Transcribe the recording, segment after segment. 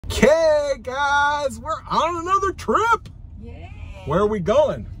Okay, guys, we're on another trip. Yay! Where are we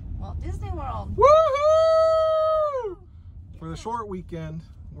going? Walt Disney World. Woohoo! For the short weekend.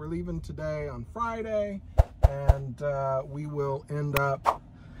 We're leaving today on Friday, and we will end up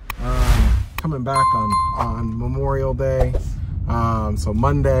coming back on Memorial Day. So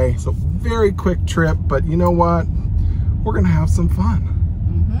Monday. So very quick trip, but you know what? We're gonna have some fun.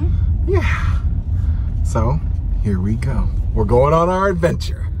 Mm-hmm. Yeah. So here we go. We're going on our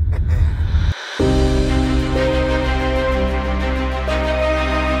adventure.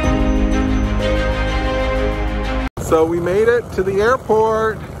 So we made it to the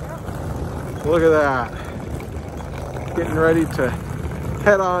airport. Look at that. Getting ready to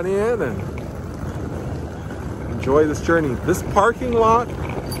head on in and enjoy this journey. This parking lot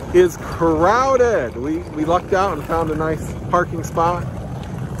is crowded. We lucked out and found a nice parking spot.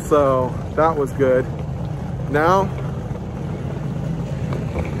 So that was good. Now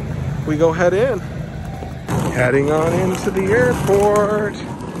we go head in. Heading on into the airport.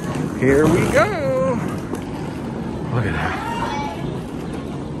 Here we go. Look at that.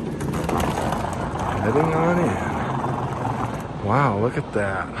 Heading on in. Wow, look at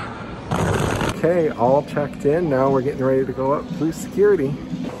that. Okay, all checked in. Now we're getting ready to go up through security.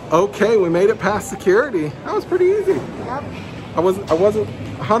 Okay, we made it past security. That was pretty easy. Yep. I wasn't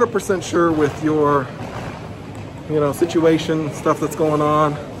 100% sure with your, situation, stuff that's going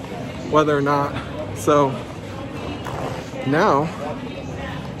on, whether or not. So now,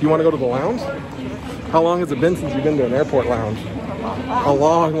 do you want to go to the lounge? How long has it been since you've been to an airport lounge? A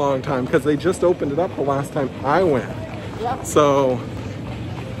long, long time, because they just opened it up the last time I went. Yep. So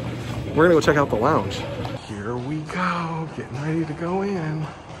we're gonna go check out the lounge. Here we go, getting ready to go in.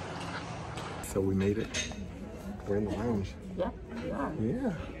 So we made it. We're in the lounge. Yep, we are.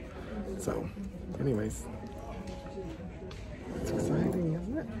 Yeah. So, anyways, it's exciting,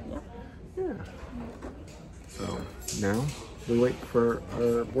 isn't it? Yep. Yeah. So now we wait for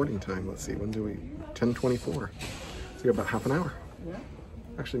our boarding time. Let's see, when do we? 10:24. So we got about half an hour. Yeah.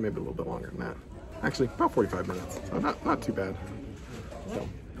 Actually, maybe a little bit longer than that. Actually, about 45 minutes. So not too bad. So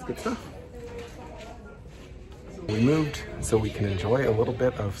it's good stuff. We moved so we can enjoy a little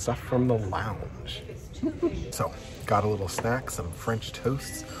bit of stuff from the lounge. So got a little snack, some French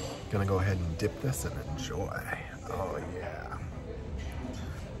toasts. Gonna go ahead and dip this and enjoy. Oh yeah.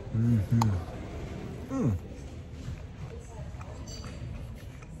 Mm-hmm. Mm.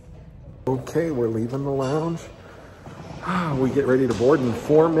 Okay, we're leaving the lounge. We get ready to board in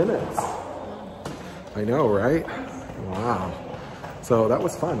 4 minutes. I know, right? Wow. So that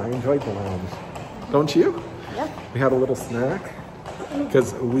was fun. I enjoyed the lounge. Don't you? Yep. We had a little snack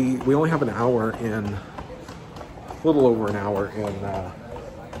because we only have a little over an hour in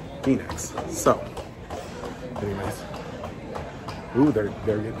Phoenix. So, anyways. Ooh, they're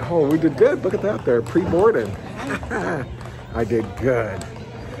oh, we did good. Look at that. They're pre-boarded. I did good.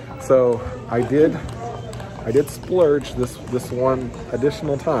 So I did splurge this one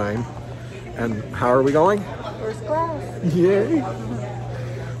additional time. And how are we going? First class. Yay.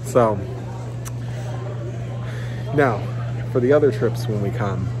 So now for the other trips when we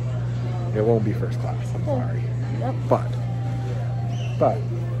come, it won't be first class. I'm sorry. Yep. But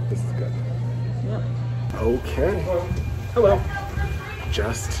this is good. Yep. Okay. Hello.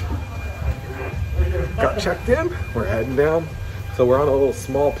 Just got checked in. We're heading down. So we're on a little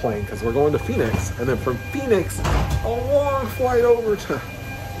small plane because we're going to Phoenix, and then from Phoenix, a long flight over to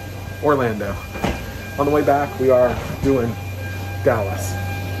Orlando. On the way back, we are doing Dallas.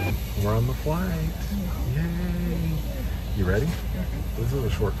 We're on the flight. Yay! You ready? This is a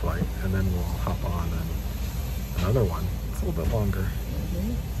short flight, and then we'll hop on another one. It's a little bit longer.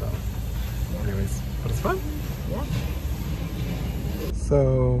 So, anyways, but it's fun. Yeah.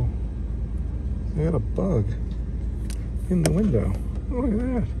 So, I got a bug in the window. Look at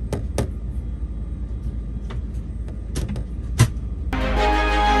that.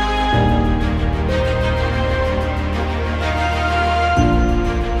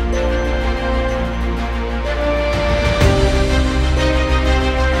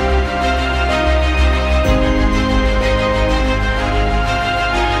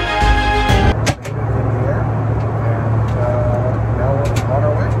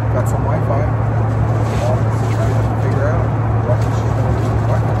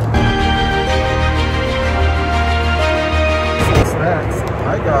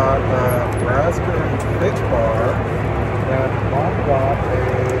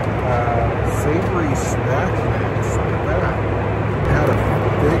 Savory snack mix. Look at that. Had a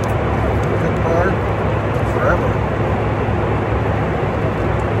big bar forever.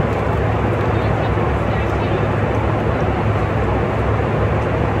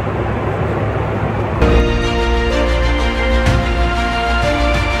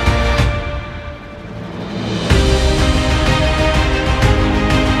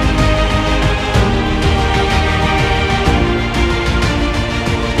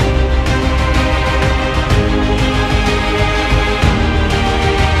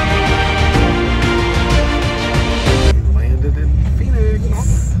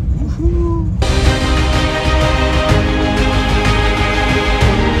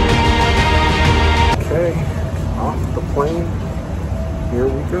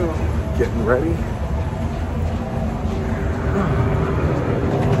 getting ready.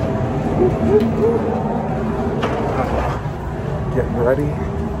 Getting ready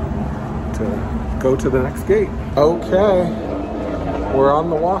to go to the next gate. Okay, we're on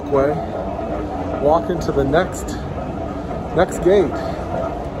the walkway, walking to the next gate.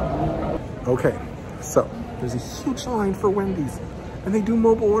 Okay, so there's a huge line for Wendy's, and they do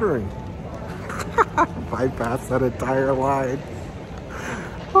mobile ordering. Bypass that entire line.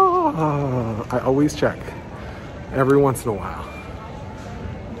 Oh, I always check every once in a while.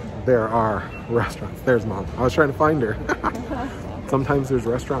 There are restaurants. There's Mom. I was trying to find her. Sometimes there's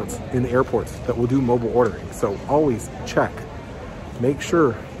restaurants in airports that will do mobile ordering. So always check. Make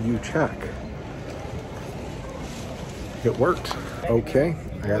sure you check. It worked. Okay,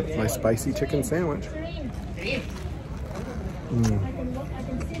 I got my spicy chicken sandwich.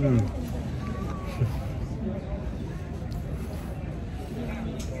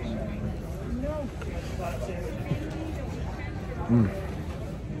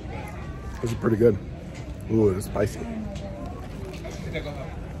 This is pretty good. Ooh, it is spicy.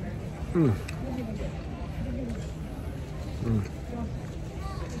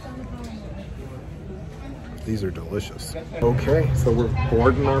 These are delicious. Okay, so we're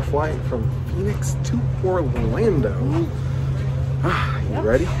boarding our flight from Phoenix to Orlando. You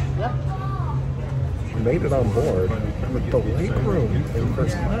ready? Yep. We made it on board with the leg room in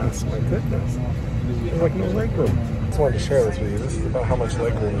first class. My goodness. There's like no leg room. I just wanted to share this with you. This is about how much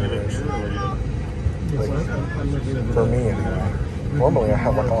leg room there is. Like, for me anyway. Normally I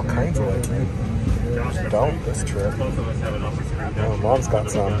have like all kinds of leg room. Don't this trip. No, Mom's got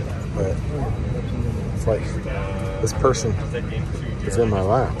some, but it's like this person is in my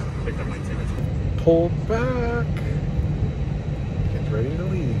lap. Pull back. Get ready to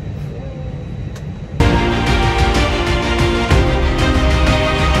leave.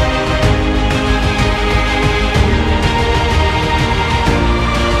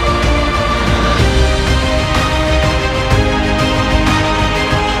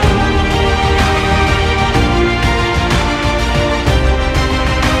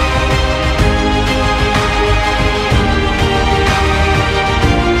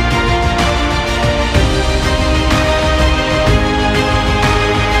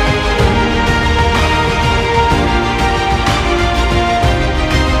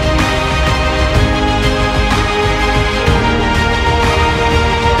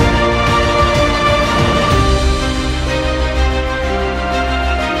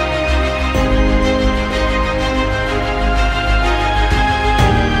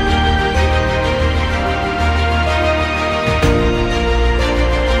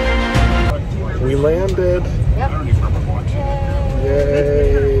 Landed. Yep.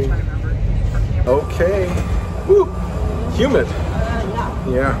 Yay. Okay. Woo. Humid.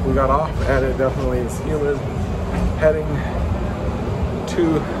 Yeah, we got off and it definitely is humid. Heading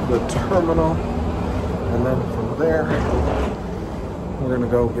to the terminal. And then from there, we're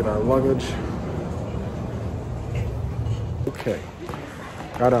gonna go get our luggage. Okay.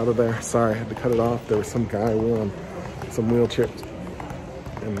 Got out of there. Sorry, I had to cut it off. There was some guy wheeling some wheelchairs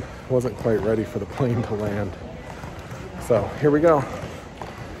and wasn't quite ready for the plane to land. So here we go.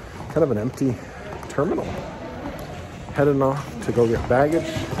 Kind of an empty terminal. Heading off to go get baggage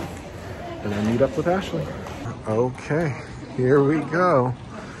and then meet up with Ashley. Okay, here we go.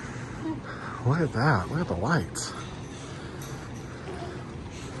 Look at that, look at the lights.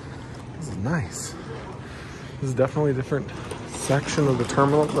 This is nice. This is definitely a different section of the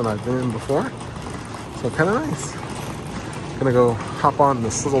terminal than I've been in before. So kind of nice. Gonna go hop on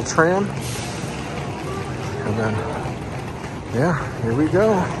this little tram and then yeah, here we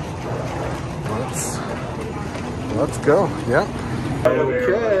go. Let's go. Yep.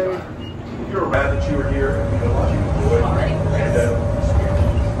 Okay. You were mad that you were here.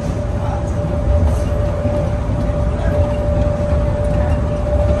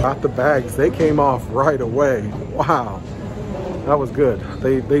 Got the bags. They came off right away. Wow. That was good.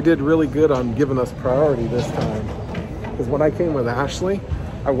 They did really good on giving us priority this time. Because when I came with Ashley,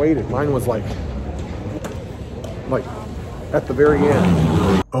 I waited. Mine was like at the very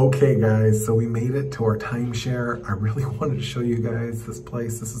end. Okay guys, so we made it to our timeshare. I really wanted to show you guys this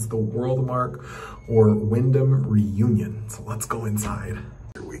place. This is the Worldmark or Wyndham Reunion. So let's go inside.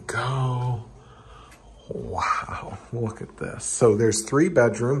 Here we go. Wow, look at this. So there's 3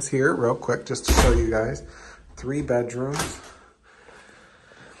 bedrooms here, real quick, just to show you guys. 3 bedrooms.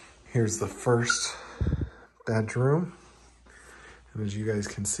 Here's the first bedroom. And as you guys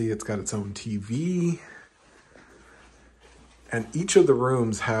can see, it's got its own TV. And each of the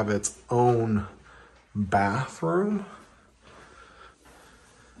rooms have its own bathroom.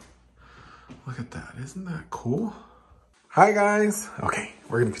 Look at that, isn't that cool? Hi guys. Okay,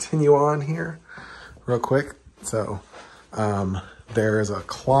 we're gonna continue on here real quick. So there is a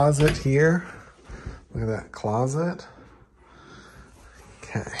closet here. Look at that closet.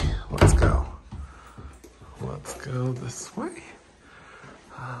 Okay, let's go. Let's go this way.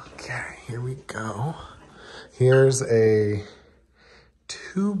 Okay, here we go. Here's a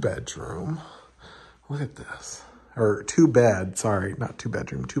 2-bedroom. Look at this. Or 2 bed, sorry, not 2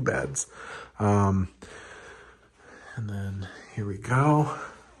 bedroom, 2 beds. And then here we go.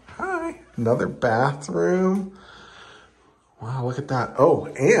 Hi, another bathroom. Wow, look at that. Oh,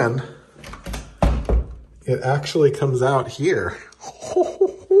 and it actually comes out here.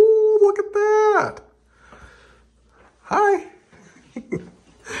 Oh, look at that. Hi.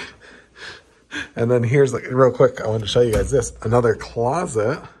 And then here's, like, real quick, I wanted to show you guys this. Another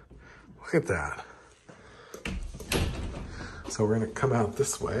closet. Look at that. So we're gonna come out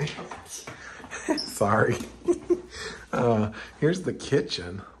this way. Sorry. Here's the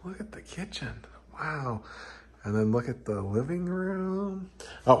kitchen. Look at the kitchen. Wow. And then look at the living room.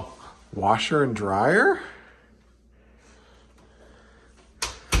 Oh, washer and dryer.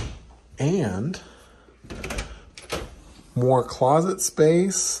 And more closet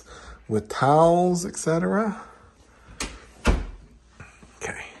space with towels, etc.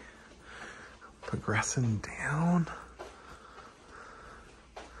 Okay. Progressing down.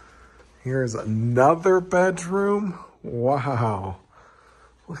 Here's another bedroom. Wow.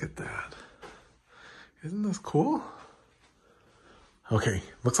 Look at that. Isn't this cool? Okay,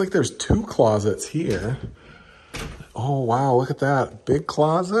 looks like there's 2 closets here. Oh, wow, look at that. Big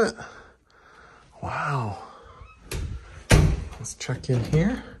closet. Wow. Let's check in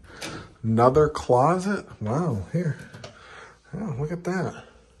here. Another closet. Wow, here. Oh, look at that.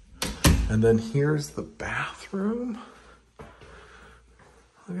 And then here's the bathroom.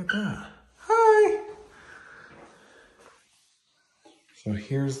 Look at that. Hi. So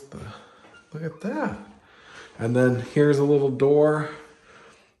here's the, look at that. And then here's a little door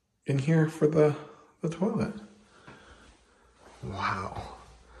in here for the toilet. Wow.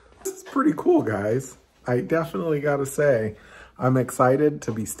 This is pretty cool, guys. I definitely gotta say, I'm excited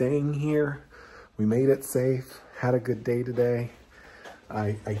to be staying here. We made it safe, had a good day today.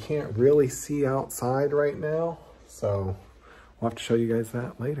 I can't really see outside right now, so we'll have to show you guys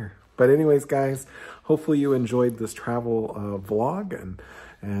that later. But anyways, guys, hopefully you enjoyed this travel vlog,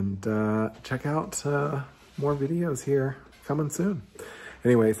 and check out more videos here coming soon.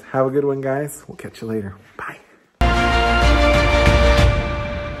 Anyways, have a good one, guys. We'll catch you later. Bye.